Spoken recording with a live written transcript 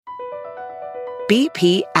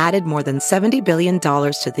BP added more than $70 billion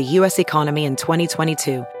to the U.S. economy in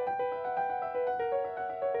 2022.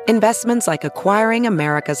 Investments like acquiring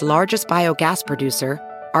America's largest biogas producer,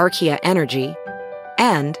 Archaea Energy,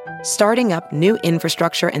 and starting up new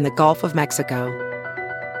infrastructure in the Gulf of Mexico.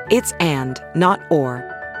 It's and, not or.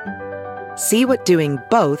 See what doing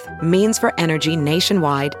both means for energy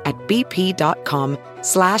nationwide at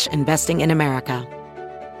bp.com/investing in America.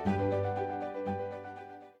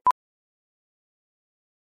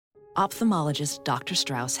 Ophthalmologist Dr.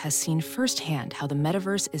 Strauss has seen firsthand how the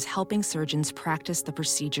metaverse is helping surgeons practice the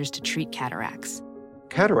procedures to treat cataracts.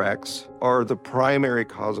 Cataracts are the primary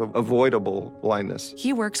cause of avoidable blindness.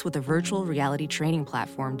 He works with a virtual reality training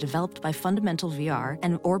platform developed by Fundamental VR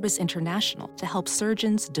and Orbis International to help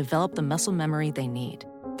surgeons develop the muscle memory they need.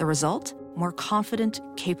 The result? More confident,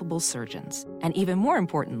 capable surgeons. And even more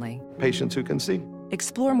importantly, Patients who can see.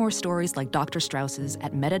 explore more stories like Dr. Strauss's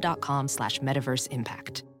at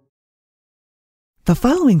meta.com/metaverseimpact. The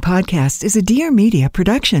following podcast is a Dear Media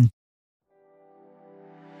production.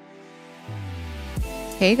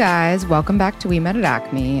 Hey guys, welcome back to We Met at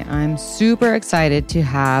Acme. I'm super excited to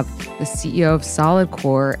have the CEO of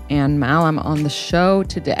Solidcore and Mahlum on the show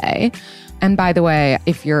today. And by the way,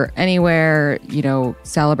 if you're anywhere,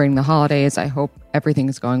 celebrating the holidays, I hope everything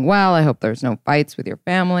is going well. I hope there's no fights with your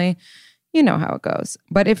family. You know how it goes.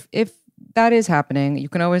 But if that is happening, you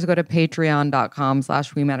can always go to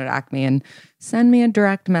patreon.com/We Met at Acme and send me a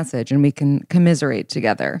direct message and we can commiserate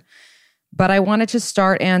together. But I wanted to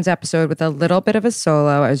start Anne's episode with a little bit of a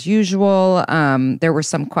solo as usual. There were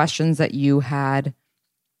some questions that you had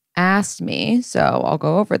asked me, so I'll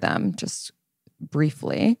go over them just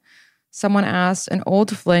briefly. Someone asked, an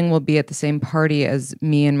old fling will be at the same party as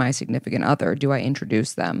me and my significant other. Do I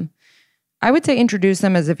introduce them? I would say introduce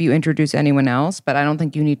them as if you introduce anyone else, but I don't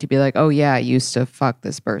think you need to be like, oh yeah, I used to fuck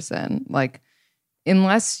this person. Like,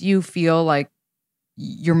 unless you feel like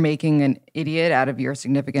you're making an idiot out of your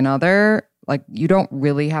significant other, like you don't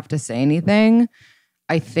really have to say anything.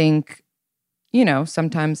 I think,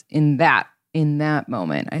 sometimes in that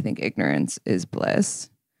moment, I think ignorance is bliss.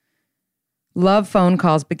 Love phone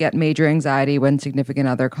calls but get major anxiety when significant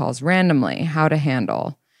other calls randomly. How to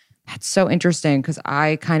handle. That's so interesting because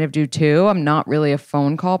I kind of do too. I'm not really a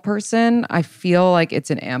phone call person. I feel like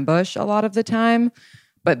it's an ambush a lot of the time.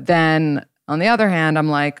 But then on the other hand, I'm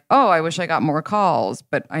like, oh, I wish I got more calls,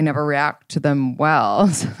 but I never react to them well.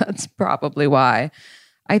 So that's probably why.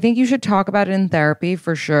 I think you should talk about it in therapy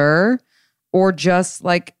for sure, or just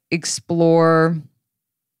like explore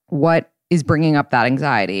what is bringing up that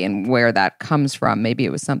anxiety and where that comes from. Maybe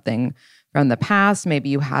it was something from the past. Maybe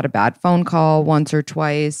you had a bad phone call once or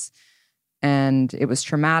twice and it was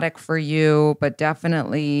traumatic for you, but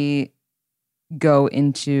definitely go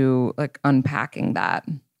into like unpacking that.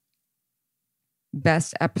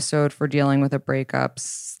 Best episode for dealing with a breakup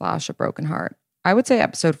 / a broken heart. I would say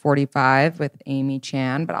episode 45 with Amy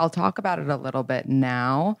Chan, but I'll talk about it a little bit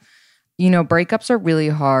now. Breakups are really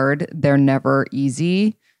hard. They're never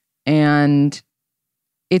easy. And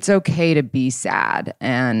it's okay to be sad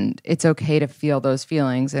and it's okay to feel those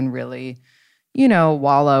feelings and really,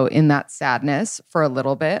 wallow in that sadness for a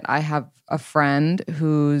little bit. I have a friend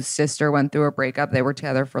whose sister went through a breakup. They were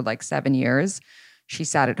together for like 7 years. She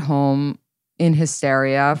sat at home in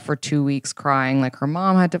hysteria for 2 weeks crying, like her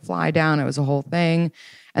mom had to fly down. It was a whole thing.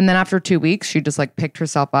 And then after 2 weeks, she just like picked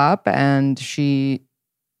herself up and she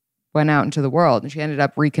went out into the world and she ended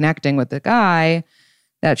up reconnecting with the guy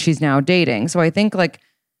that she's now dating. So I think like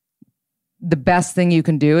the best thing you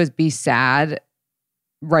can do is be sad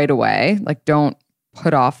right away. Like don't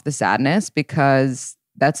put off the sadness because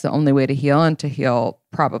that's the only way to heal and to heal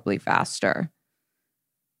probably faster.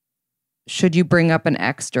 Should you bring up an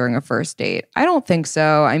ex during a first date? I don't think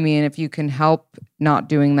so. I mean, if you can help not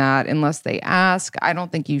doing that unless they ask, I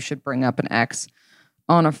don't think you should bring up an ex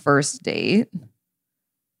on a first date.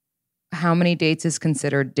 How many dates is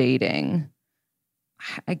considered dating?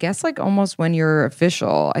 I guess like almost when you're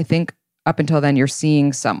official. I think up until then you're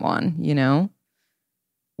seeing someone,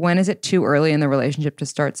 When is it too early in the relationship to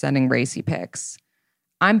start sending racy pics?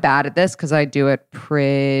 I'm bad at this because I do it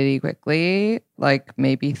pretty quickly, like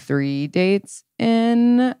maybe 3 dates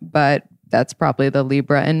in, but that's probably the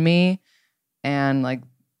Libra in me and like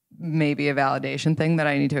maybe a validation thing that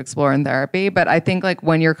I need to explore in therapy. But I think like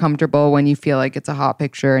when you're comfortable, when you feel like it's a hot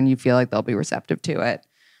picture and you feel like they'll be receptive to it,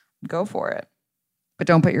 go for it. But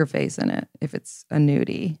don't put your face in it if it's a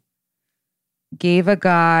nudie. Gave a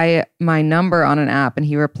guy my number on an app and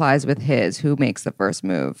he replies with his. Who makes the first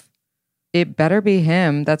move? It better be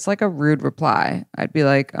him. That's like a rude reply. I'd be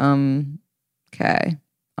like, okay,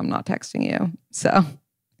 I'm not texting you. So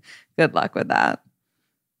Good luck with that.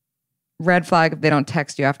 Red flag if they don't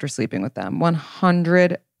text you after sleeping with them.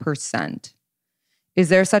 100%. Is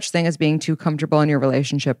there such thing as being too comfortable in your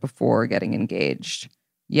relationship before getting engaged?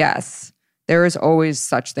 Yes. There is always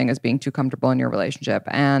such thing as being too comfortable in your relationship.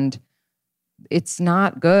 And it's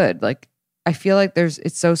not good. Like, I feel like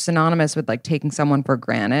it's so synonymous with like taking someone for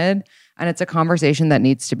granted. And it's a conversation that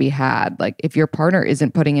needs to be had. Like, if your partner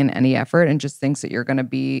isn't putting in any effort and just thinks that you're going to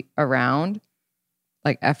be around,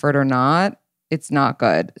 like effort or not, it's not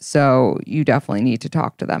good. So you definitely need to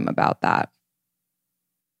talk to them about that.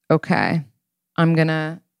 Okay. I'm going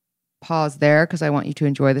to pause there because I want you to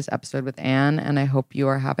enjoy this episode with Anne. And I hope you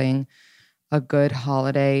are having a good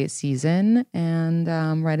holiday season. And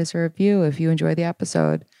write us a review if you enjoy the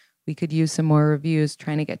episode. We could use some more reviews,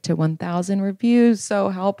 trying to get to 1,000 reviews. So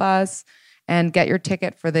help us. And get your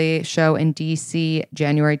ticket for the show in DC,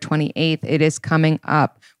 January 28th. It is coming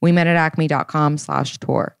up. We met at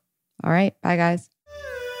acme.com/tour. All right. Bye, guys.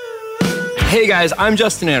 Hey, guys. I'm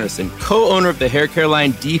Justin Anderson, co-owner of the hair care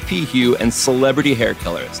line DP Hue and Celebrity Hair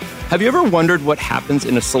Killers. Have you ever wondered what happens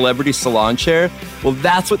in a celebrity salon chair? Well,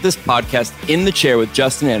 that's what this podcast, In the Chair with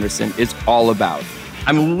Justin Anderson, is all about.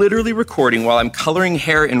 I'm literally recording while I'm coloring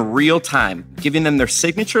hair in real time, giving them their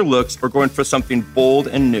signature looks or going for something bold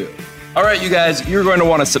and new. All right, you guys, you're going to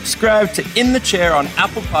want to subscribe to In the Chair on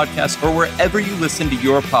Apple Podcasts or wherever you listen to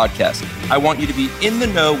your podcast. I want you to be in the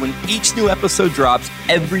know when each new episode drops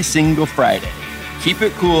every single Friday. Keep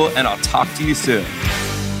it cool, and I'll talk to you soon.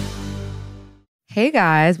 Hey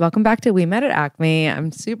guys, welcome back to We Met at Acme.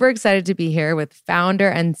 I'm super excited to be here with founder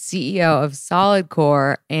and CEO of Solid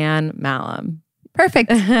Core, Anne Mahlum.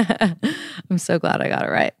 Perfect. I'm so glad I got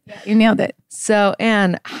it right. Yeah, you nailed it. So,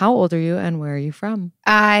 Anne, how old are you and where are you from?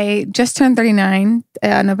 I just turned 39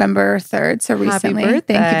 November 3rd, so recently. Happy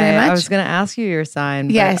birthday. Thank you very much. I was going to ask you your sign,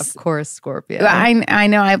 yes. But of course, Scorpio. I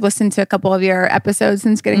know. I've listened to a couple of your episodes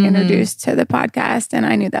since getting introduced to the podcast, and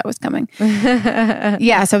I knew that was coming.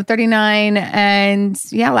 Yeah, so 39, and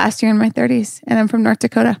last year in my 30s, and I'm from North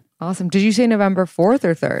Dakota. Awesome. Did you say November 4th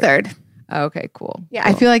or 3rd? 3rd. Okay, cool. Yeah,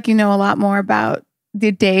 cool. I feel like you know a lot more about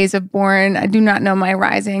the days of born. I do not know my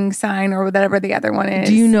rising sign or whatever the other one is.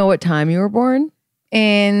 Do you know what time you were born?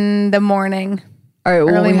 In the morning. All right,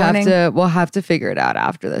 well, early morning. We'll have to figure it out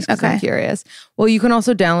after this because Okay. I'm curious. Well, you can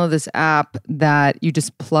also download this app that you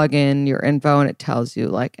just plug in your info and it tells you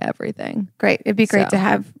like everything. Great. It'd be great to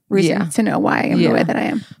have reason to know why I'm the way that I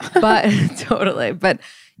am. But totally. But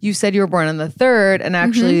you said you were born on the 3rd, and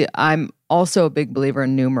actually I'm also a big believer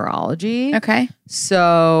in numerology. Okay.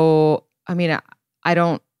 So, I mean, I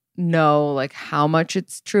don't know like how much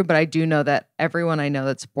it's true, but I do know that everyone I know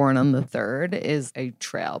that's born on the 3rd is a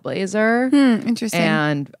trailblazer. Interesting.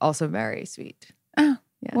 And also very sweet. Oh,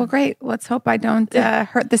 yeah. Well, great. Let's hope I don't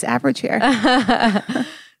hurt this average here.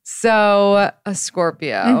 So, a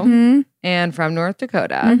Scorpio and from North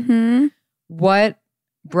Dakota. What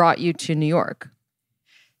brought you to New York?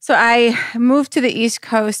 So I moved to the East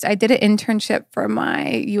Coast. I did an internship for my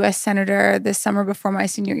U.S. Senator this summer before my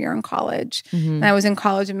senior year in college. And I was in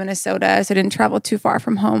college in Minnesota, so I didn't travel too far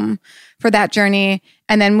from home for that journey.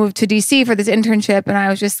 And then moved to D.C. for this internship. And I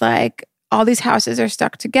was just like, all these houses are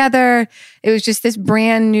stuck together. It was just this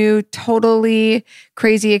brand new, totally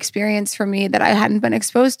crazy experience for me that I hadn't been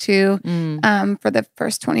exposed to for the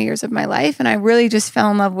first 20 years of my life. And I really just fell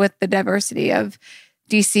in love with the diversity of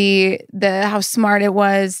DC, how smart it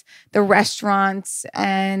was, the restaurants.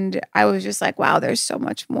 And I was just like, wow, there's so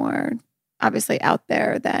much more obviously out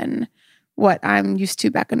there than what I'm used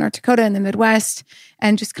to back in North Dakota in the Midwest,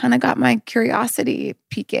 and just kind of got my curiosity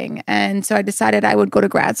peaking. And so I decided I would go to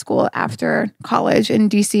grad school after college in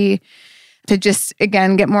DC to just,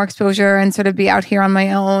 again, get more exposure and sort of be out here on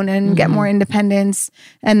my own and get more independence.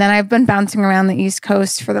 And then I've been bouncing around the East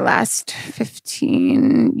Coast for the last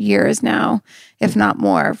 15 years now, if not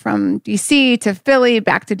more, from DC to Philly,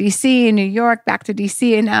 back to DC, New York, back to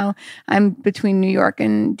DC. And now I'm between New York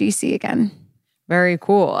and DC again. Very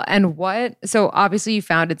cool. And so obviously you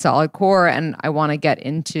founded Solid Core, and I want to get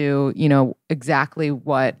into, exactly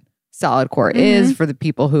what Solid Core is for the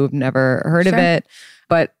people who've never heard of it.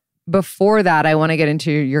 But before that, I want to get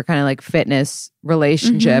into your kind of like fitness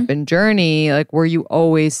relationship and journey. Like, were you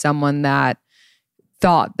always someone that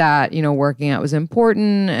thought that, working out was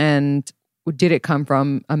important? And did it come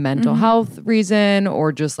from a mental health reason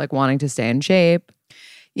or just like wanting to stay in shape?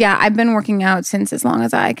 Yeah, I've been working out since as long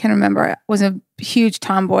as I can remember. I was a huge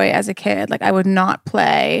tomboy as a kid. Like, I would not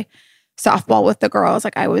play softball with the girls.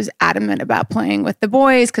 Like, I was adamant about playing with the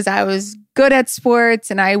boys because I was good at sports,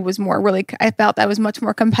 and I felt I was much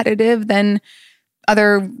more competitive than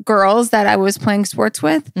other girls that I was playing sports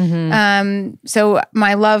with. So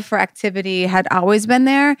my love for activity had always been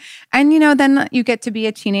there. And, then you get to be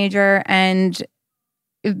a teenager and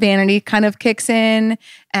vanity kind of kicks in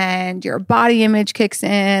and your body image kicks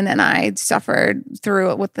in. And I suffered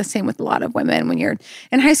through it with a lot of women when you're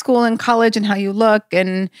in high school and college and how you look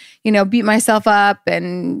and, beat myself up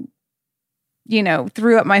and,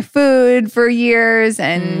 threw up my food for years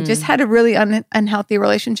and just had a really unhealthy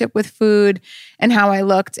relationship with food and how I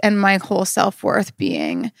looked and my whole self-worth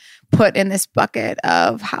being put in this bucket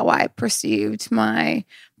of how I perceived my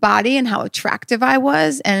body and how attractive I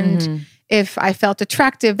was. And if I felt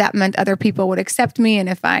attractive, that meant other people would accept me. And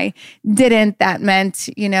if I didn't, that meant,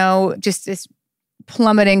 just this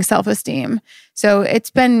plummeting self-esteem. So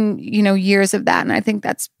it's been, years of that. And I think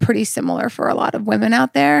that's pretty similar for a lot of women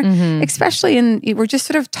out there, especially we're just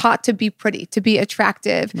sort of taught to be pretty, to be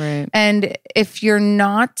attractive. Right. And if you're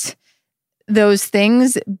not those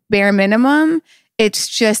things, bare minimum, it's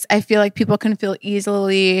just, I feel like people can feel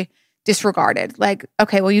easily disregarded. Like,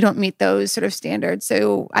 okay, well, you don't meet those sort of standards,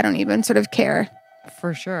 so I don't even sort of care.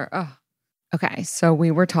 For sure. Oh. Okay, so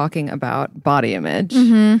we were talking about body image,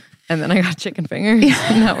 and then I got chicken fingers,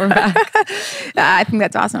 and now we're back. I think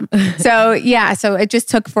that's awesome. So it just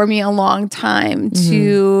took for me a long time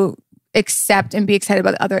to accept and be excited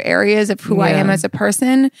about other areas of who I am as a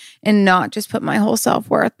person and not just put my whole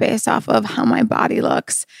self-worth based off of how my body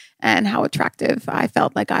looks and how attractive I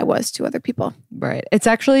felt like I was to other people. Right. It's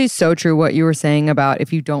actually so true what you were saying about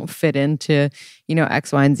if you don't fit into,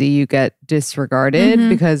 X, Y, and Z, you get disregarded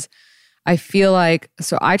because I feel like,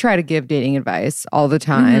 so I try to give dating advice all the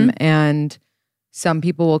time and some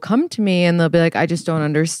people will come to me and they'll be like, I just don't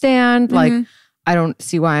understand. Like, I don't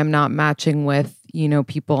see why I'm not matching with,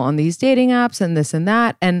 people on these dating apps and this and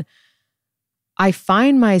that. And I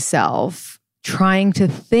find myself trying to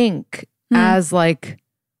think as like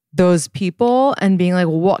those people and being like,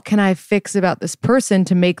 what can I fix about this person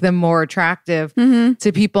to make them more attractive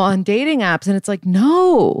to people on dating apps? And it's like,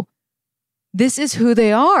 no, this is who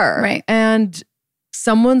they are. Right. And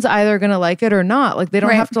someone's either going to like it or not. Like they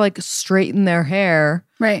don't have to like straighten their hair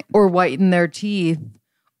or whiten their teeth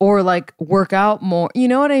or like work out more. You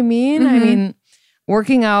know what I mean? I mean,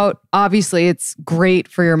 working out, obviously it's great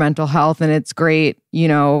for your mental health and it's great,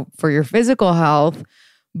 for your physical health.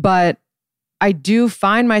 But I do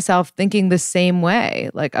find myself thinking the same way,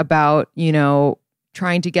 like about,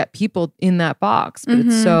 trying to get people in that box, but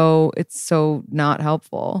it's so not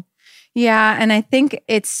helpful. Yeah. And I think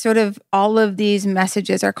it's sort of all of these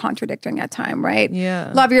messages are contradicting at time, right?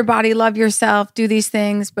 Yeah. Love your body, love yourself, do these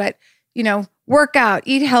things, but, work out,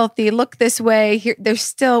 eat healthy, look this way. Here,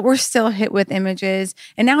 we're still hit with images.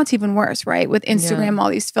 And now it's even worse, right? With Instagram, all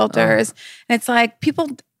these filters. And it's like people,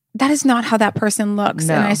 that is not how that person looks.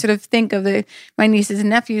 No. And I sort of think of my nieces and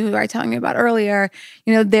nephew who I was telling you about earlier,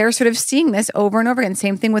 they're sort of seeing this over and over again.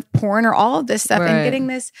 Same thing with porn or all of this stuff and getting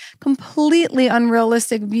this completely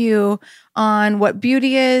unrealistic view on what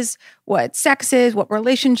beauty is, what sex is, what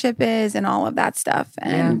relationship is, and all of that stuff.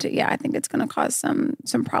 And I think it's going to cause some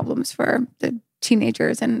problems for the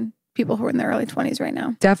teenagers and people who are in their early 20s right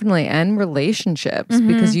now. Definitely. And relationships,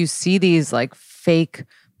 because you see these like fake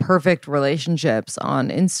perfect relationships on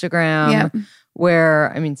Instagram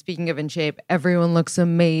where, I mean, speaking of in shape, everyone looks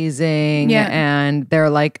amazing and they're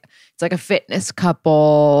like, it's like a fitness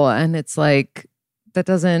couple and it's like, that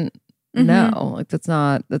doesn't, no, like that's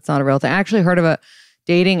not a real thing. I actually heard of a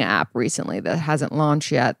dating app recently that hasn't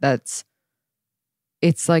launched yet.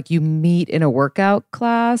 It's like you meet in a workout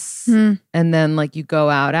class and then like you go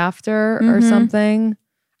out after or something.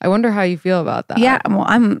 I wonder how you feel about that. Yeah, well,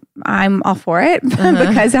 I'm all for it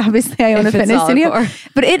because obviously I own a fitness studio.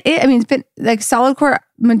 But it's been like solid core.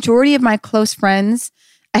 Majority of my close friends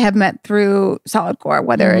I have met through solid core,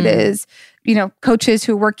 whether it is coaches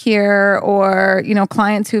who work here or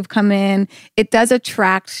clients who've come in. It does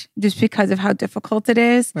attract just because of how difficult it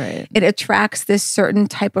is. Right. It attracts this certain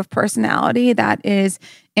type of personality that is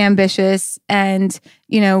ambitious and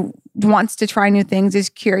wants to try new things, is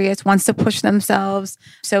curious, wants to push themselves.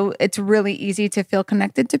 So it's really easy to feel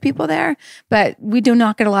connected to people there. But we do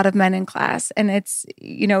not get a lot of men in class. And it's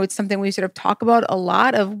something we sort of talk about a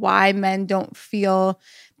lot of why men don't feel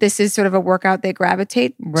this is sort of a workout they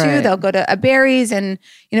gravitate to. They'll go to a Barry's and,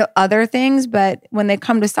 other things. But when they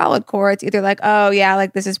come to solid core, it's either like, oh yeah,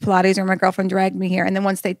 like this is Pilates or my girlfriend dragged me here. And then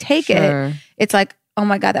once they take it, it's like, oh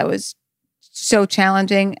my God, that was so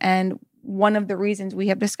challenging. And one of the reasons we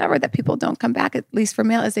have discovered that people don't come back, at least for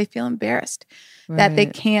male, is they feel embarrassed that they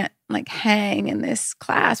can't like hang in this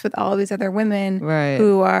class with all these other women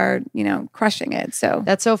who are, crushing it. So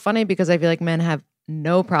that's so funny because I feel like men have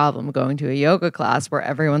no problem going to a yoga class where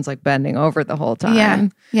everyone's like bending over the whole time. Yeah.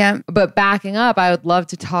 Yeah. But backing up, I would love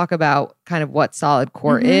to talk about kind of what solid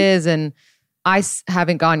core is. And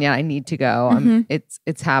haven't gone yet. I need to go.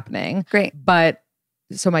 It's happening. Great. But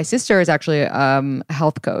so my sister is actually a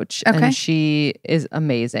health coach, Okay. and she is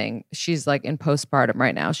amazing. She's like in postpartum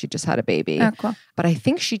right now. She just had a baby. Oh, cool. But I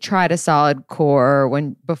think she tried a solid core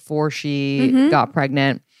before she got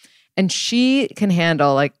pregnant. And she can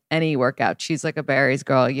handle like any workout. She's like a Barry's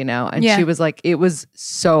girl, And she was like, it was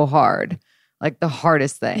so hard, like the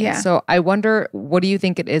hardest thing. Yeah. So I wonder, what do you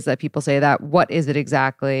think it is that people say that? What is it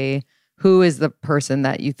exactly? Who is the person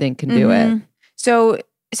that you think can do it? So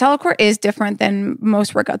solid core is different than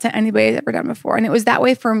most workouts that anybody's ever done before. And it was that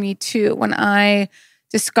way for me too. When I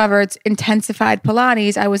discovered intensified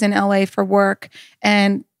Pilates, I was in LA for work,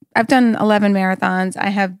 and I've done 11 marathons. I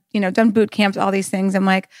have, done boot camps, all these things. I'm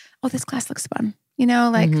like, oh, this class looks fun.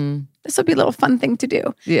 This will be a little fun thing to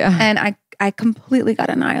do. Yeah. And I completely got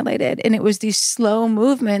annihilated. And it was these slow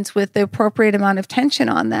movements with the appropriate amount of tension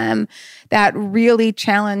on them that really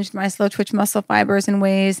challenged my slow twitch muscle fibers in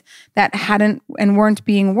ways that hadn't and weren't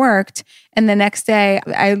being worked. And the next day,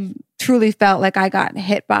 I truly felt like I got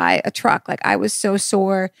hit by a truck. Like I was so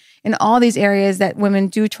sore in all these areas that women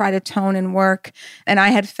do try to tone and work. And I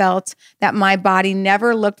had felt that my body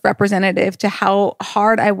never looked representative to how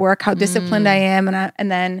hard I work, how disciplined I am.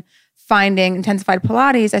 And then finding intensified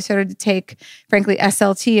Pilates, I started to take, frankly,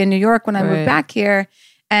 SLT in New York when I moved back here.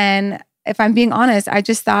 And if I'm being honest, I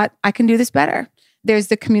just thought I can do this better. There's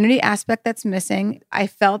the community aspect that's missing. I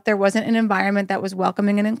felt there wasn't an environment that was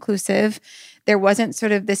welcoming and inclusive. There wasn't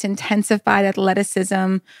sort of this intensified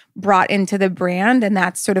athleticism brought into the brand. And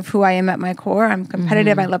that's sort of who I am at my core. I'm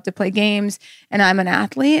competitive. I love to play games, and I'm an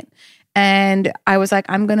athlete. And I was like,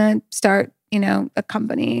 I'm going to start, a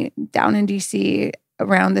company down in DC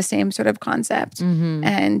around the same sort of concept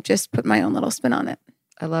and just put my own little spin on it.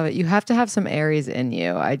 I love it. You have to have some Aries in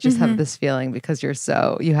you. I just have this feeling because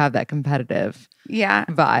you have that competitive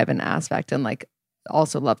vibe and aspect, and like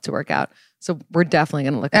also love to work out. So we're definitely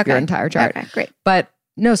going to look up your entire chart. Okay, great. But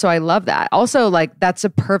no, so I love that. Also, like that's a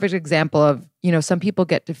perfect example of, some people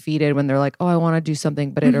get defeated when they're like, oh, I want to do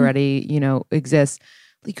something, but it already, exists.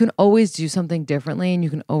 You can always do something differently, and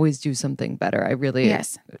you can always do something better.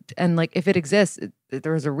 Yes. And like if it exists,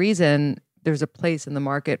 there's a reason, there's a place in the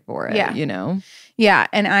market for it, Yeah.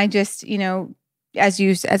 And I just,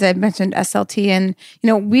 as I mentioned, SLT, and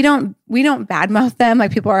we don't badmouth them.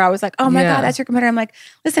 Like people are always like, oh my God, that's your competitor. I'm like,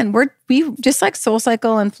 listen, we just like Soul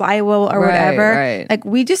Cycle and Flywheel or whatever. Right. Like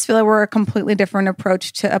we just feel like we're a completely different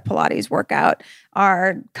approach to a Pilates workout.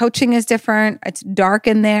 Our coaching is different. It's dark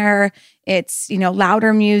in there. It's,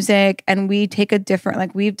 louder music, and we take a different,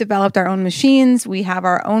 like we've developed our own machines. We have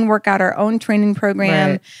our own workout, our own training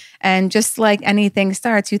program. Right. And just like anything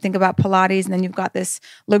starts, you think about Pilates, and then you've got this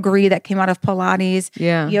Legree that came out of Pilates,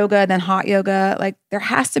 yoga, then hot yoga. Like there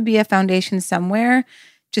has to be a foundation somewhere,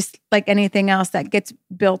 just like anything else that gets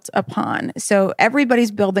built upon. So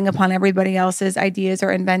everybody's building upon everybody else's ideas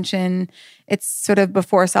or invention. It's sort of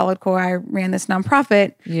before Solid Core, I ran this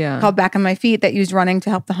nonprofit called Back on My Feet that used running to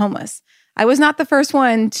help the homeless. I was not the first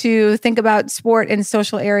one to think about sport in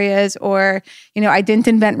social areas, or, I didn't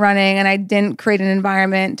invent running, and I didn't create an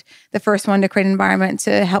environment, the first one to create an environment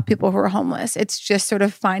to help people who are homeless. It's just sort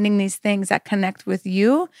of finding these things that connect with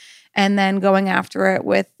you, and then going after it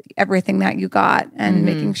with everything that you got, and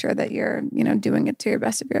making sure that you're, doing it to your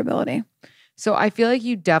best of your ability. So I feel like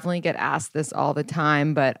you definitely get asked this all the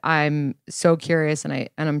time, but I'm so curious, and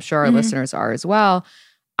I'm sure our listeners are as well.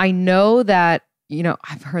 I know that,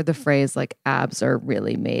 I've heard the phrase like abs are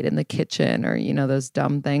really made in the kitchen, or, those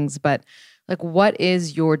dumb things, but like, what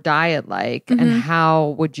is your diet like, and how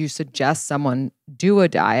would you suggest someone do a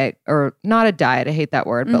diet, or not a diet, I hate that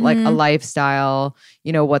word, but like a lifestyle,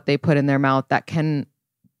 what they put in their mouth that can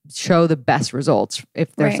show the best results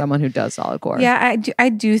if they're someone who does solid core? Yeah, I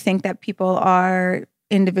do think that people are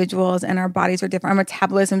individuals, and our bodies are different. Our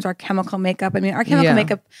metabolisms, our chemical makeup. I mean, our chemical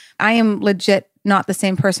makeup, I am legit not the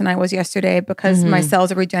same person I was yesterday, because my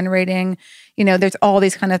cells are regenerating. There's all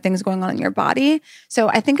these kind of things going on in your body. So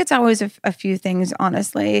I think it's always a few things,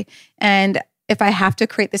 honestly. And if I have to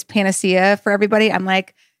create this panacea for everybody, I'm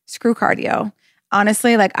like, screw cardio.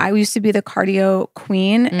 Honestly, like I used to be the cardio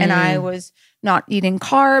queen, and I was not eating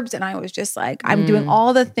carbs, and I was just like, I'm doing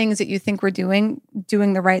all the things that you think we're doing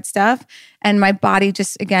the right stuff. And my body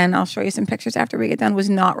just, again, I'll show you some pictures after we get done, was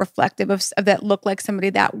not reflective of that looked like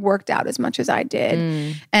somebody that worked out as much as I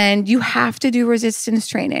did. And you have to do resistance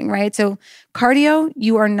training, right? So cardio,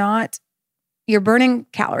 you are not You're burning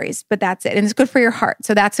calories, but that's it. And it's good for your heart.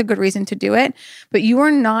 So that's a good reason to do it. But you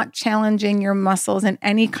are not challenging your muscles in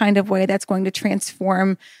any kind of way that's going to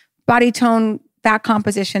transform body tone, fat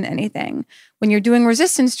composition, anything. When you're doing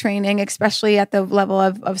resistance training, especially at the level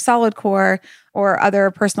of solid core or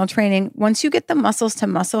other personal training, once you get the muscles to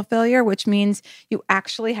muscle failure, which means you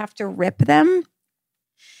actually have to rip them,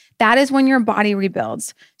 that is when your body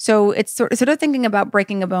rebuilds. So it's sort of thinking about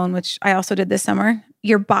breaking a bone, which I also did this summer.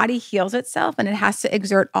 Your body heals itself and it has to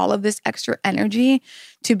exert all of this extra energy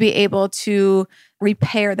to be able to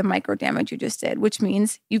repair the micro damage you just did, which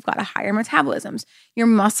means you've got a higher metabolisms. Your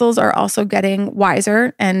muscles are also getting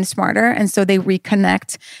wiser and smarter. And so they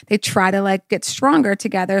reconnect. They try to like get stronger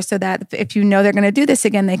together so that if you know they're going to do this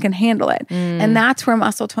again, they can handle it. And that's where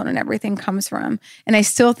muscle tone and everything comes from. And I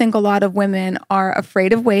still think a lot of women are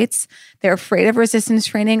afraid of weights. They're afraid of resistance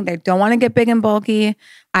training. They don't want to get big and bulky.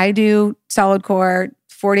 I do solid core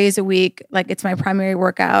 4 days a week. Like it's my primary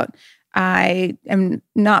workout. I am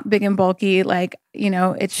not big and bulky. Like, you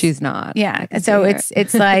know, she's not. Yeah. So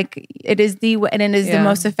it's like, it is the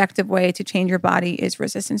most effective way to change your body is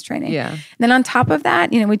resistance training. Yeah. And then on top of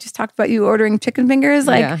that, you know, we just talked about you ordering chicken fingers.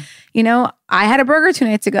 Like, you know, I had a burger 2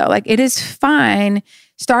 nights ago. Like it is fine.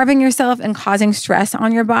 Starving yourself and causing stress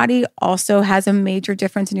on your body also has a major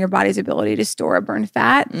difference in your body's ability to store or burn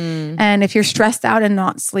fat. And if you're stressed out and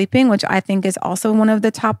not sleeping, which I think is also one of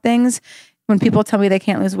the top things, when people tell me they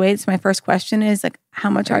can't lose weight, my first question is like, how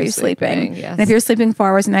much are you sleeping? Yes. And if you're sleeping 4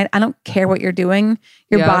 hours a night, I don't care what you're doing.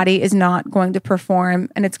 Your body is not going to perform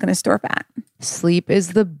and it's going to store fat. Sleep is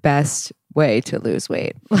the best way to lose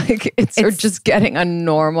weight. Like it's just getting a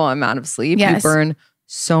normal amount of sleep. You burn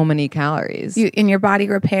so many calories. In your body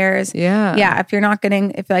repairs. Yeah. Yeah. If you're not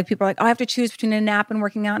getting, if like people are like, oh, I have to choose between a nap and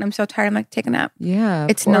working out and I'm so tired, I'm like, take a nap. Yeah.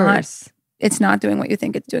 It's not doing what you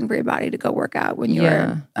think it's doing for your body to go work out when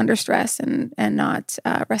you're under stress and not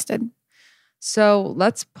rested. So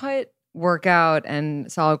let's put workout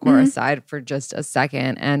and solid core aside for just a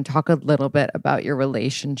second and talk a little bit about your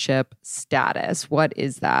relationship status. What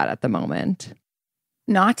is that at the moment?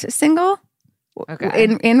 Not single.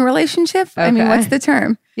 Okay. In relationship? Okay. I mean, what's the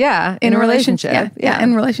term? Yeah. In a relationship. Yeah.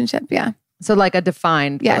 In relationship. Yeah. So like a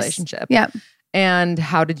defined relationship. Yeah. And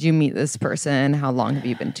how did you meet this person? How long have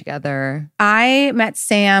you been together? I met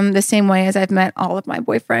Sam the same way as I've met all of my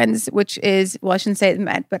boyfriends, which is, well, I shouldn't say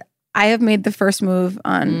met, but I have made the first move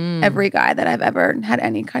on every guy that I've ever had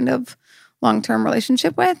any kind of long-term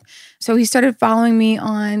relationship with. So he started following me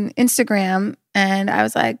on Instagram and I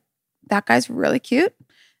was like, that guy's really cute.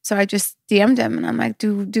 So I just DM'd him and I'm like,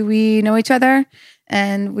 do we know each other?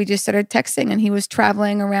 And we just started texting and he was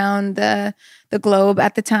traveling around the globe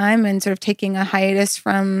at the time and sort of taking a hiatus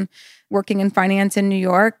from working in finance in New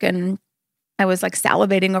York. And I was like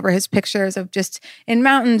salivating over his pictures of just in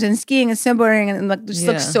mountains and skiing and snowboarding and like just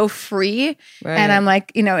looks so free. Right. And I'm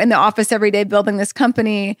like, you know, in the office every day building this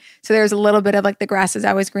company. So there's a little bit of like the grass is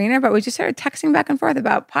always greener, but we just started texting back and forth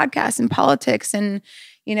about podcasts and politics and,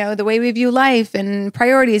 you know, the way we view life and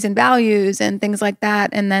priorities and values and things like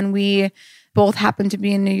that. And then we both happened to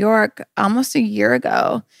be in New York almost a year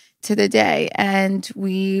ago to the day. And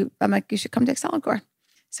I'm like, you should come take solid core.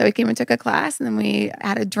 So he came and took a class and then we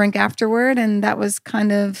had a drink afterward. And that was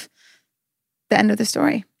kind of the end of the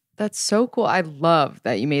story. That's so cool. I love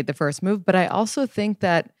that you made the first move, but I also think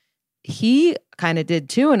that he kind of did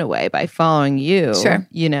too in a way by following you. Sure.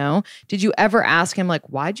 You know, did you ever ask him like,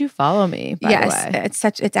 why'd you follow me? By the way?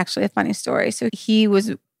 It's actually a funny story. So he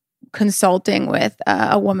was consulting with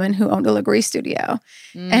a woman who owned a lingerie studio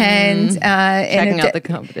and checking out the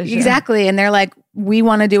competition. Exactly. And they're like, we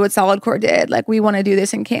want to do what Solid Core did. Like we want to do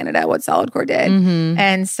this in Canada, what Solid Core did.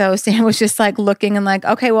 And so Sam was just like looking and like,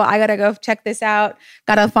 okay, well, I got to go check this out.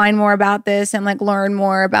 Got to find more about this and like learn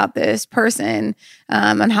more about this person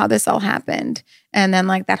and how this all happened. And then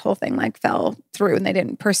like that whole thing like fell through and they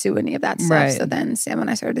didn't pursue any of that stuff. Right. So then Sam and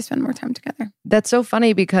I started to spend more time together. That's so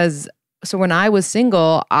funny because so when I was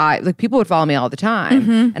single, people would follow me all the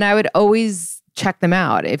time and I would always check them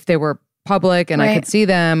out if they were public and I could see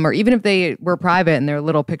them, or even if they were private and their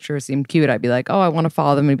little pictures seemed cute, I'd be like, oh, I want to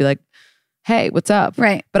follow them and be like, hey, what's up?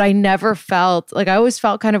 Right. But I never felt like I always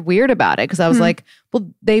felt kind of weird about it because I was like, well,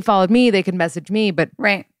 they followed me, they can message me, but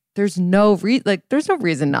there's no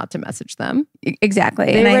reason not to message them. Exactly.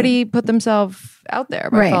 They already put themselves out there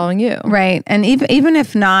by following you. Right. And even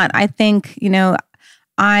if not, I think, you know,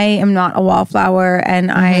 I am not a wallflower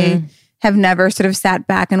and I have never sort of sat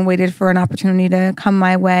back and waited for an opportunity to come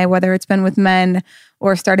my way, whether it's been with men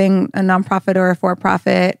or starting a nonprofit or a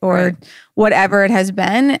for-profit or whatever it has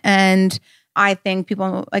been. And I think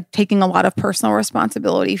people like taking a lot of personal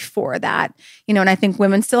responsibility for that, and I think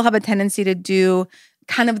women still have a tendency to do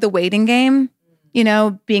kind of the waiting game,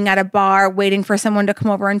 being at a bar, waiting for someone to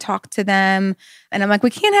come over and talk to them. And I'm like, we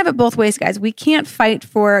can't have it both ways, guys. We can't fight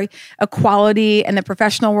for equality in the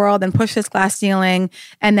professional world and push this glass ceiling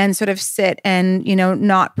and then sort of sit and,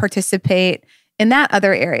 not participate in that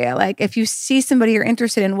other area. Like if you see somebody you're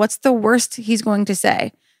interested in, what's the worst he's going to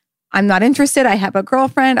say? I'm not interested. I have a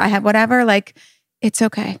girlfriend. I have whatever. Like, it's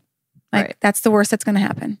okay. Like Right. That's the worst that's going to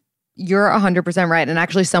happen. You're 100% right. And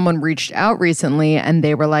actually someone reached out recently and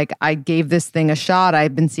they were like, I gave this thing a shot.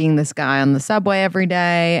 I've been seeing this guy on the subway every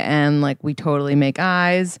day and like we totally make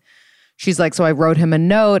eyes. She's like, so I wrote him a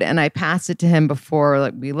note and I passed it to him before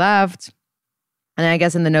like we left. And I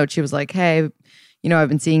guess in the note she was like, hey, I've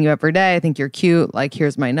been seeing you every day. I think you're cute. Like,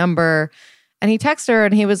 here's my number. And he texted her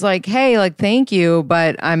and he was like, hey, like, thank you,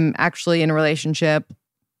 but I'm actually in a relationship.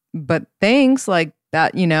 But thanks, like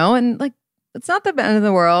that, and like, it's not the end of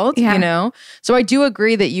the world, So I do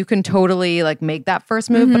agree that you can totally like make that first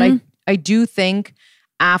move. But I do think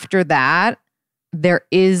after that, there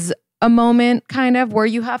is a moment kind of where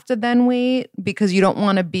you have to then wait because you don't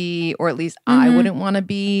want to be, or at least I wouldn't want to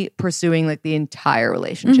be pursuing like the entire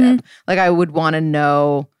relationship. Like I would want to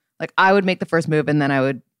know, like I would make the first move and then I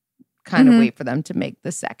would kind of wait for them to make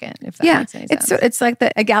the second, if that makes any sense. It's like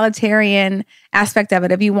the egalitarian aspect of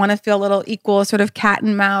it. If you want to feel a little equal, sort of cat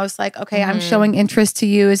and mouse, like, okay, I'm showing interest to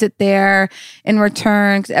you. Is it there in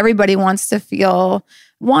return? Because everybody wants to feel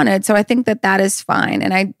wanted. So I think that is fine.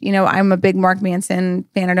 And I'm a big Mark Manson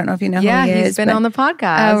fan. I don't know if you know who he is. He's been on the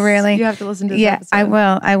podcast. Oh, really? You have to listen to this episode.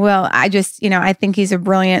 I will. I just, I think he's a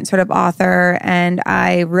brilliant sort of author and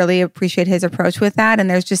I really appreciate his approach with that.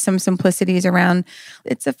 And there's just some simplicities around,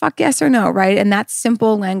 it's a fuck yes or no, right? And that's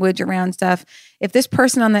simple language around stuff. If this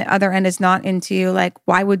person on the other end is not into you, like,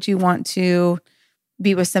 why would you want to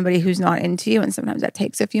be with somebody who's not into you? And sometimes that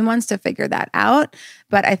takes a few months to figure that out.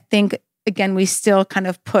 But I think again, we still kind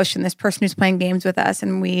of push and this person who's playing games with us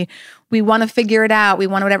and we want to figure it out. We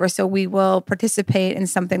want whatever. So we will participate in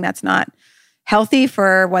something that's not healthy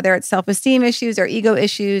for whether it's self-esteem issues or ego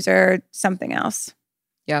issues or something else.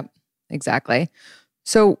 Yep, exactly.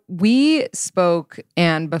 So we spoke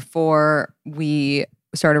and before we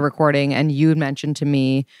started recording and you had mentioned to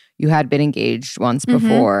me you had been engaged once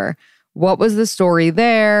before. What was the story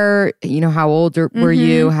there? How old were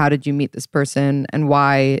you? How did you meet this person? And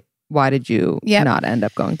why did you not end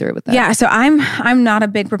up going through with that? Yeah, so I'm not a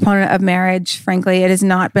big proponent of marriage, frankly. It has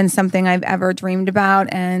not been something I've ever dreamed about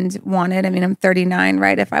and wanted. I mean, I'm 39,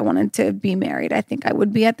 right? If I wanted to be married, I think I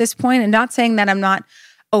would be at this point. And not saying that I'm not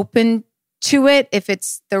open to it if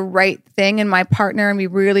it's the right thing and my partner and we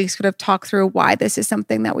really sort of talk through why this is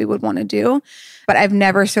something that we would want to do. But I've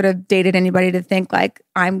never sort of dated anybody to think like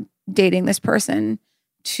I'm dating this person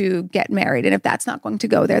to get married. And if that's not going to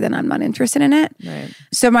go there, then I'm not interested in it. Right.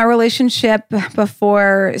 So my relationship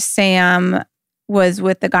before Sam was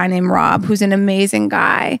with a guy named Rob, who's an amazing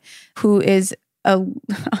guy, who's a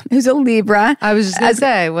Libra. I was just going to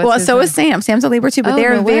say. So is Sam. Sam's a Libra too, but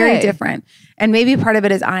they're very way. different. And maybe part of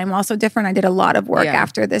it is I'm also different. I did a lot of work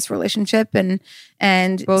after this relationship. And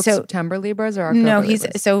both so, September Libras or October No,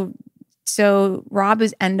 Libras? So Rob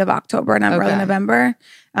is end of October and I'm early November.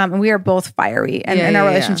 And we are both fiery. And in our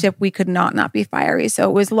relationship, we could not be fiery. So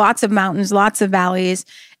it was lots of mountains, lots of valleys.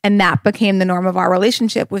 And that became the norm of our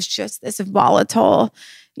relationship, was just this volatile,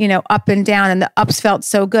 up and down. And the ups felt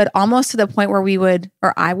so good, almost to the point where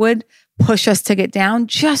I would push us to get down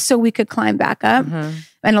just so we could climb back up.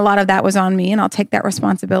 And a lot of that was on me and I'll take that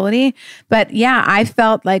responsibility. But yeah, I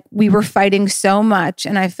felt like we were fighting so much.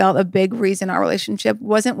 And I felt a big reason our relationship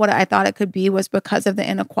wasn't what I thought it could be was because of the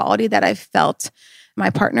inequality that I felt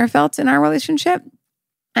my partner felt in our relationship.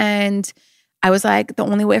 And I was like, the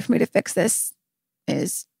only way for me to fix this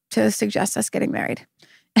is to suggest us getting married.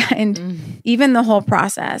 And even the whole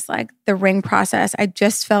process, like the ring process, I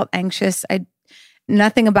just felt anxious.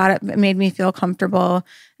 Nothing about it made me feel comfortable.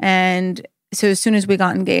 And so as soon as we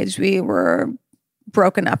got engaged, we were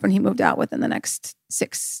broken up and he moved out within the next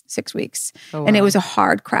six weeks. Oh, wow. And it was a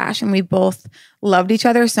hard crash. And we both loved each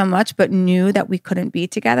other so much, but knew that we couldn't be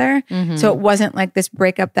together. So it wasn't like this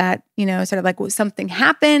breakup that, sort of like something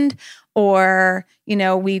happened or,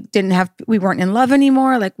 we weren't in love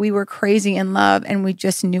anymore. Like we were crazy in love and we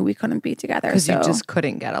just knew we couldn't be together. Because you just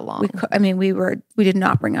couldn't get along. We did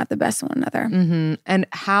not bring out the best in one another. And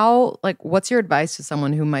how, what's your advice to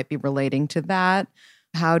someone who might be relating to that?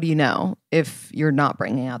 How do you know if you're not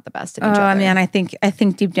bringing out the best in each other? Oh man, I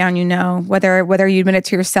think deep down whether you admit it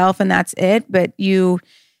to yourself and that's it, but you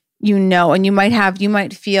and you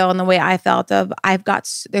might feel in the way I felt of,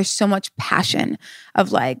 there's so much passion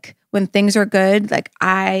of like, when things are good, like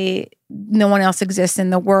no one else exists in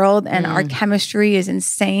the world and our chemistry is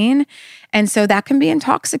insane. And so that can be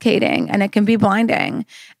intoxicating and it can be blinding.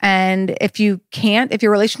 And if your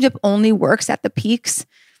relationship only works at the peaks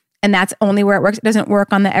and that's only where it works, it doesn't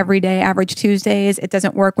work on the everyday average Tuesdays. It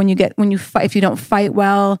doesn't work when you fight, if you don't fight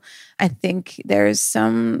well. I think there's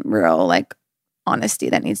some real like honesty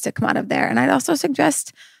that needs to come out of there. And I'd also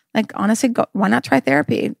suggest, like, honestly, why not try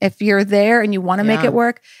therapy? If you're there and you want to make it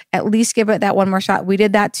work, at least give it that one more shot. We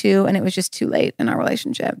did that too, and it was just too late in our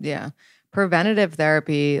relationship. Yeah. Preventative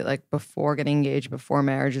therapy, like before getting engaged, before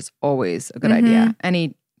marriage, is always a good idea.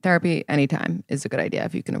 Any therapy, anytime is a good idea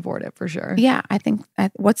if you can afford it, for sure. Yeah, I think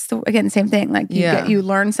same thing. Like you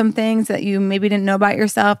learn some things that you maybe didn't know about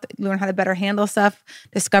yourself. You learn how to better handle stuff,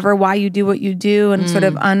 discover why you do what you do, and sort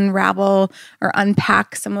of unravel or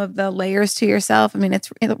unpack some of the layers to yourself. I mean,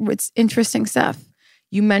 it's interesting stuff.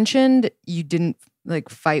 You mentioned you didn't like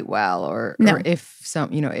fight well, or if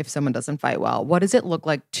someone doesn't fight well, what does it look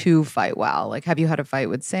like to fight well? Like, have you had a fight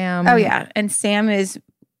with Sam? Oh yeah, and Sam is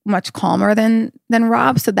much calmer than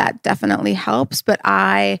Rob, so that definitely helps. But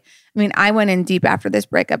I went in deep after this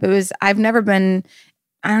breakup. I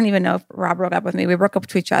don't even know if Rob broke up with me. We broke up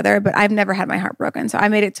to each other, but I've never had my heart broken. So I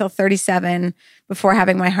made it till 37 before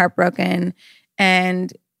having my heart broken.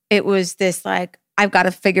 And it was this like, I've got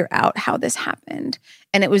to figure out how this happened.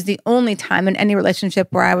 And it was the only time in any relationship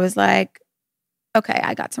where I was like, okay,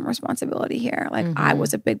 I got some responsibility here. Like I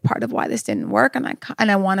was a big part of why this didn't work. And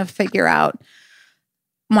I want to figure out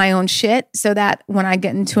my own shit so that when I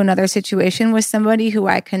get into another situation with somebody who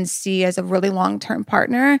I can see as a really long-term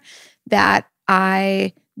partner, that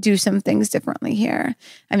I do some things differently here.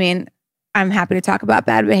 I mean, I'm happy to talk about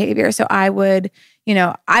bad behavior. So I would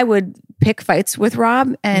pick fights with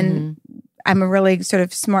Rob, and I'm a really sort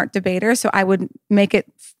of smart debater. So I would make it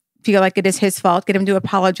feel like it is his fault, get him to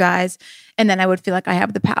apologize. And then I would feel like I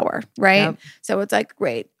have the power, right? Yep. So it's like,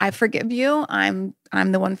 great, I forgive you. I'm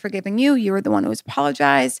the one forgiving you. You were the one who was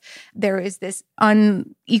apologized. There is this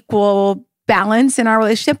unequal balance in our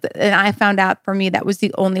relationship. And I found out for me, that was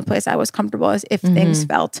the only place I was comfortable, is if things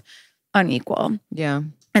felt unequal. Yeah.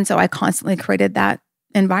 And so I constantly created that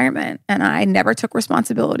environment, and I never took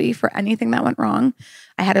responsibility for anything that went wrong.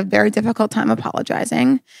 I had a very difficult time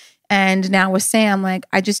apologizing. And now with Sam, like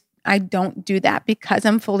I don't do that because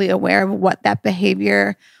I'm fully aware of what that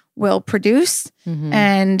behavior will produce.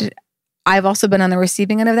 And I've also been on the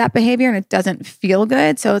receiving end of that behavior, and it doesn't feel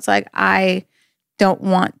good. So it's like, I don't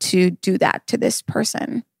want to do that to this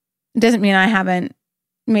person. It doesn't mean I haven't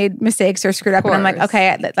made mistakes or screwed up. And I'm like,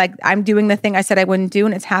 okay, like I'm doing the thing I said I wouldn't do,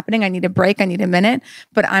 and it's happening. I need a break. I need a minute.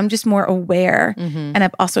 But I'm just more aware. And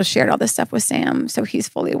I've also shared all this stuff with Sam, so he's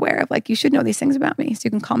fully aware of like, you should know these things about me, so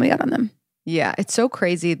you can call me out on them. Yeah, it's so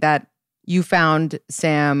crazy that you found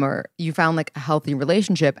Sam, or you found like a healthy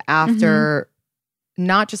relationship after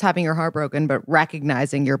not just having your heart broken, but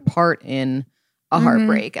recognizing your part in a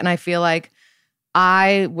heartbreak. And I feel like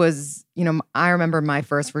I remember my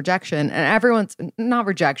first rejection, and everyone's not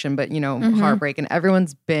rejection, but, heartbreak. And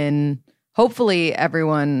everyone's been, hopefully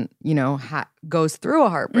everyone, goes through a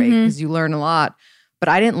heartbreak, because you learn a lot. But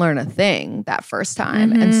I didn't learn a thing that first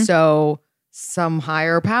time. And so some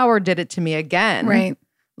higher power did it to me again. Right.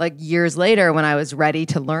 Like years later, when I was ready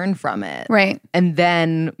to learn from it. Right. And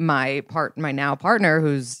then my now partner,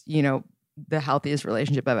 who's, the healthiest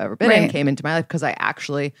relationship I've ever been in, came into my life because I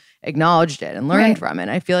actually acknowledged it and learned from it.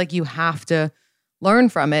 And I feel like you have to learn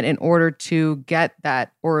from it in order to get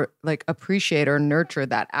that, or like appreciate or nurture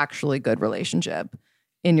that actually good relationship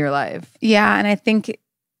in your life. Yeah. And I think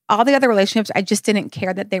all the other relationships, I just didn't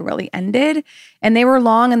care that they really ended, and they were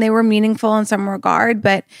long and they were meaningful in some regard.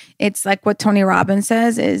 But it's like what Tony Robbins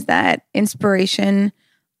says, is that motivation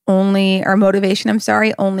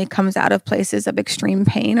only comes out of places of extreme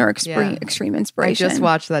pain or extreme inspiration. I just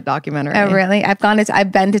watched that documentary. Oh, really?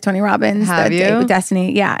 I've been to Tony Robbins. Have you? Date with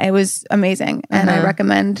Destiny. Yeah, it was amazing. And I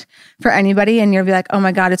recommend for anybody, and you'll be like, oh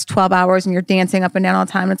my God, it's 12 hours and you're dancing up and down all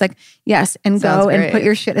the time. And it's like, yes, and Sounds go great. and put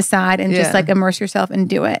your shit aside and just like immerse yourself and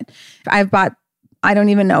do it. I've bought, I don't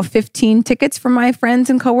even know, 15 tickets for my friends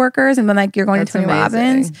and coworkers, and been like, you're going to Tony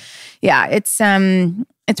Robbins. Yeah, it's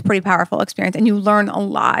a pretty powerful experience, and you learn a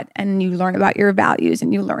lot, and you learn about your values,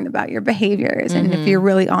 and you learn about your behaviors. And if you're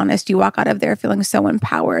really honest, you walk out of there feeling so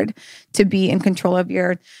empowered to be in control of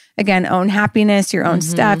your, again, own happiness, your own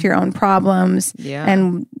stuff, your own problems,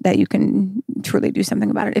 and that you can truly do something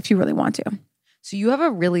about it if you really want to. So you have a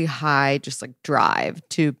really high just like drive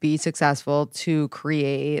to be successful, to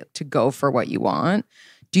create, to go for what you want.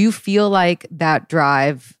 Do you feel like that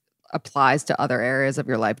drive applies to other areas of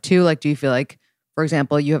your life too? Like, do you feel like, for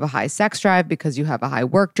example, you have a high sex drive because you have a high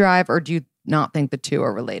work drive, or do you not think the two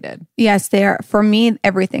are related? Yes, they are. For me,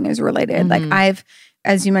 everything is related. Like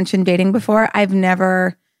as you mentioned, dating before, I've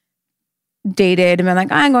never dated and been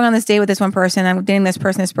like, I'm going on this date with this one person, I'm dating this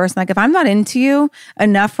person. Like, if I'm not into you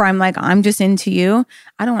enough where I'm like, I'm just into you,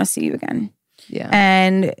 I don't want to see you again. Yeah.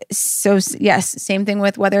 And so, yes, same thing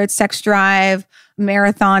with whether it's sex drive,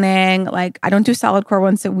 marathoning. Like, I don't do solid core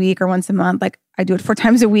once a week or once a month. Like, I do it 4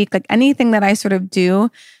 times a week. Like, anything that I sort of do,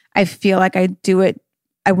 I feel like I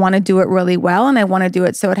want to do it really well, and I want to do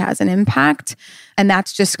it so it has an impact. And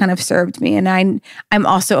that's just kind of served me. And I'm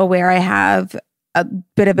also aware I have a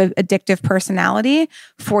bit of an addictive personality.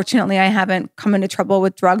 Fortunately, I haven't come into trouble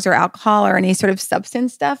with drugs or alcohol or any sort of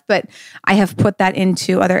substance stuff, but I have put that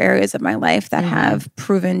into other areas of my life that have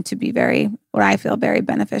proven to be what I feel very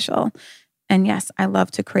beneficial. And yes, I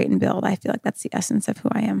love to create and build. I feel like that's the essence of who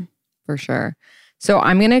I am. For sure. So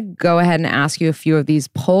I'm going to go ahead and ask you a few of these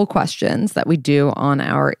poll questions that we do on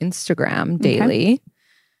our Instagram daily. Okay.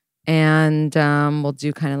 And we'll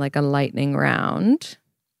do kind of like a lightning round.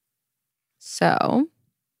 So,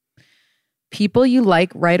 people you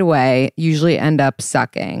like right away usually end up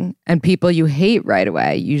sucking, and people you hate right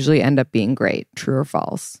away usually end up being great. True or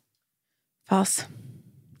false? False.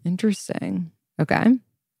 Interesting. Okay.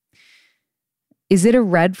 Is it a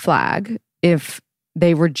red flag if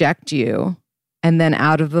they reject you and then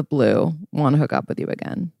out of the blue want to hook up with you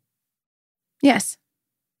again? Yes.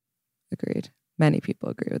 Agreed. Many people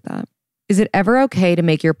agree with that. Is it ever okay to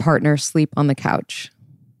make your partner sleep on the couch?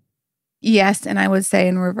 Yes, and I would say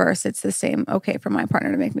in reverse, it's the same. Okay for my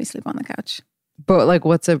partner to make me sleep on the couch. But like,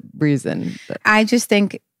 what's a reason? I just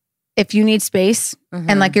think if you need space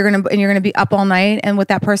and like you're gonna be up all night, and with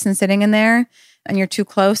that person sitting in there, and you're too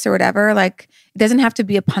close or whatever, like it doesn't have to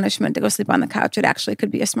be a punishment to go sleep on the couch. It actually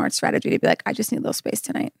could be a smart strategy to be like, I just need a little space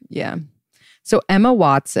tonight. Yeah. So Emma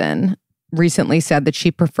Watson recently said that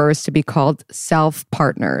she prefers to be called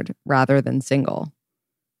self-partnered rather than single.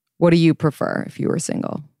 What do you prefer if you were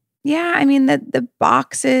single? Yeah, I mean, the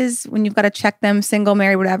boxes, when you've got to check them, single,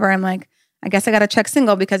 married, whatever, I'm like, I guess I got to check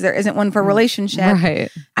single because there isn't one for relationship.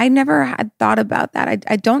 Right. I never had thought about that.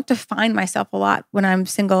 I don't define myself a lot when I'm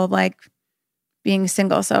single, like being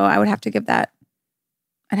single. So I'd have to give that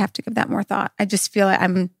more thought. I just feel like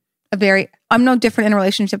I'm no different in a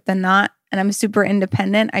relationship than not. And I'm super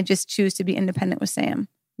independent. I just choose to be independent with Sam.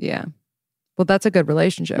 Yeah. Well, that's a good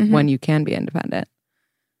relationship when you can be independent.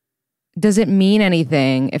 Does it mean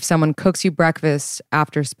anything if someone cooks you breakfast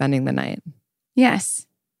after spending the night? Yes.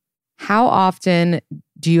 How often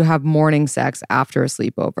do you have morning sex after a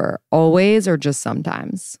sleepover? Always or just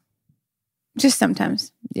sometimes? Just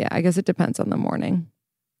sometimes. Yeah, I guess it depends on the morning.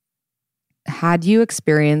 Had you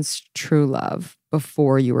experienced true love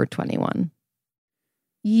before you were 21?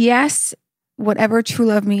 Yes. Whatever true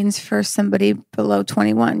love means for somebody below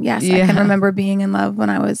 21. Yes, yeah. I can remember being in love when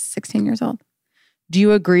I was 16 years old. Do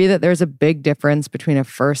you agree that there's a big difference between a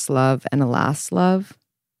first love and a last love?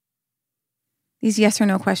 These yes or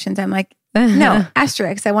no questions, I'm like, no,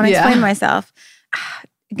 asterisks. I want to explain myself.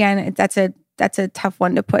 Again, that's a tough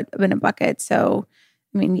one to put in a bucket. So,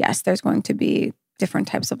 I mean, yes, there's going to be different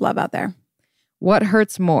types of love out there. What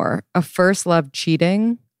hurts more, a first love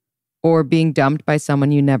cheating or being dumped by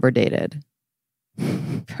someone you never dated?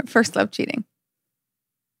 First love cheating.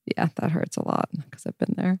 Yeah, that hurts a lot because I've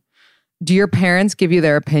been there. Do your parents give you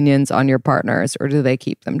their opinions on your partners, or do they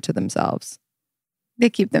keep them to themselves?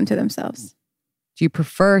 They keep them to themselves. Do you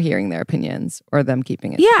prefer hearing their opinions or them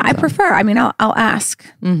keeping it? Yeah, I prefer. I mean, I'll ask.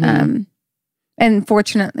 And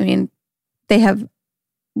fortunately, I mean, they have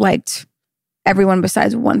liked everyone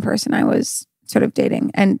besides one person I was sort of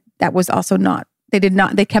dating. And that was also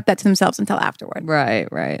they kept that to themselves until afterward.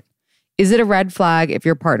 Right. Is it a red flag if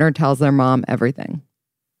your partner tells their mom everything?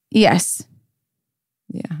 Yes.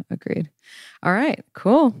 Yeah, agreed. All right,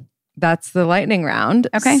 cool. That's the lightning round.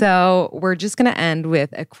 Okay. So we're just going to end with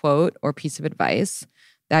a quote or piece of advice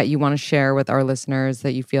that you want to share with our listeners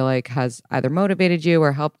that you feel like has either motivated you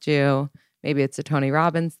or helped you. Maybe it's a Tony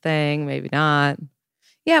Robbins thing, maybe not.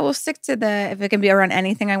 Yeah, we'll stick to if it can be around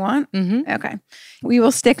anything I want. Mm-hmm. Okay. We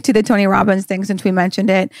will stick to the Tony Robbins thing since we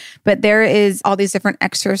mentioned it. But there is all these different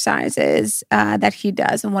exercises that he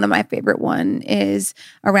does. And one of my favorite one is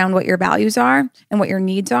around what your values are and what your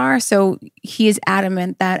needs are. So he is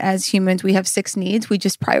adamant that as humans, we have 6 needs. We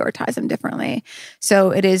just prioritize them differently.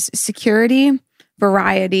 So it is security,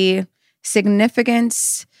 variety,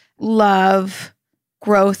 significance, love,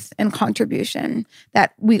 growth and contribution,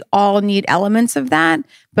 that we all need elements of that.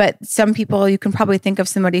 But some people, you can probably think of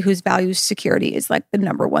somebody whose values security is like the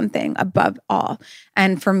number one thing above all.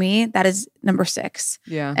 And for me, that is number 6.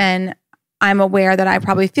 Yeah. And I'm aware that I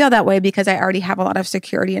probably feel that way because I already have a lot of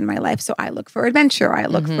security in my life. So I look for adventure. I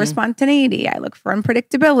look for spontaneity. I look for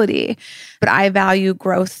unpredictability. But I value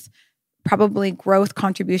growth, probably growth,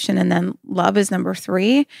 contribution, and then love is number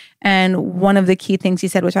 3. And one of the key things he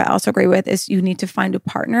said, which I also agree with, is you need to find a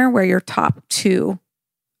partner where your top 2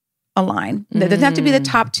 align. It doesn't have to be the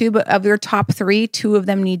top 2, but of your top 3, 2 of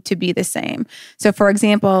them need to be the same. So for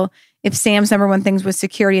example, if Sam's number one things was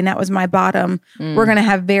security and that was my bottom, we're going to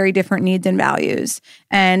have very different needs and values.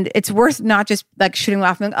 And it's worth not just like shooting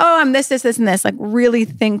off and like, oh, I'm this, and this. Like really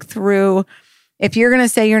think through, if you're going to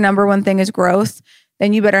say your number one thing is growth,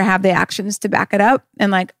 then you better have the actions to back it up.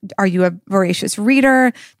 And like, are you a voracious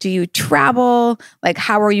reader? Do you travel? Like,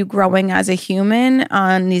 how are you growing as a human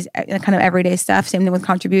on these kind of everyday stuff? Same thing with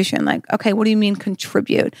contribution. Like, okay, what do you mean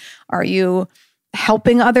contribute? Are you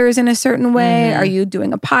helping others in a certain way? Are you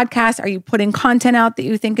doing a podcast? Are you putting content out that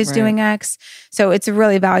you think is doing X? So it's a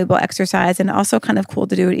really valuable exercise and also kind of cool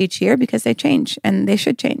to do it each year because they change and they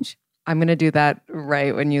should change. I'm going to do that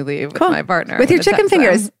right when you leave with my partner. With your chicken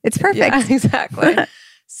fingers. It's perfect. Yeah, exactly.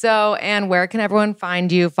 So, and where can everyone find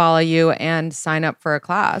you, follow you, and sign up for a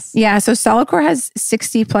class? Yeah, so Solid Core has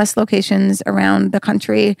 60 plus locations around the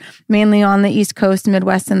country, mainly on the East Coast,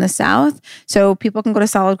 Midwest, and the South. So people can go to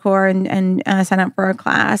Solid Core and sign up for a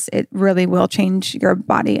class. It really will change your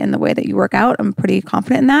body and the way that you work out. I'm pretty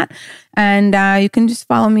confident in that. And you can just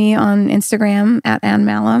follow me on Instagram at Ann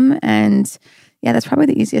Mahlum. And yeah, that's probably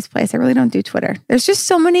the easiest place. I really don't do Twitter. There's just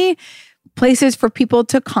so many places for people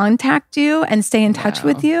to contact you and stay in touch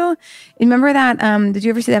with you. Remember that? Did you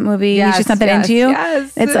ever see that movie? Yes, He's Just Not That Into You?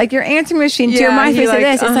 Yes. It's like your answering machine to your mind. Face like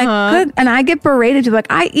this. It's like good. And I get berated to like,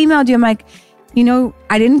 I emailed you. I'm like, you know,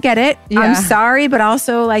 I didn't get it. Yeah. I'm sorry, but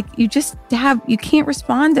also like you can't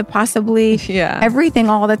respond to possibly everything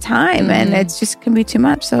all the time, and it's just can be too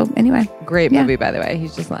much. So anyway, great movie by the way.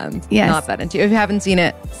 He's Just Not That Into You. If you haven't seen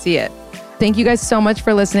it, see it. Thank you guys so much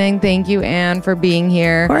for listening. Thank you, Anne, for being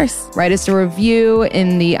here. Of course. Write us a review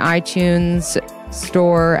in the iTunes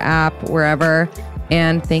store app, wherever.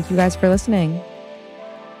 And thank you guys for listening.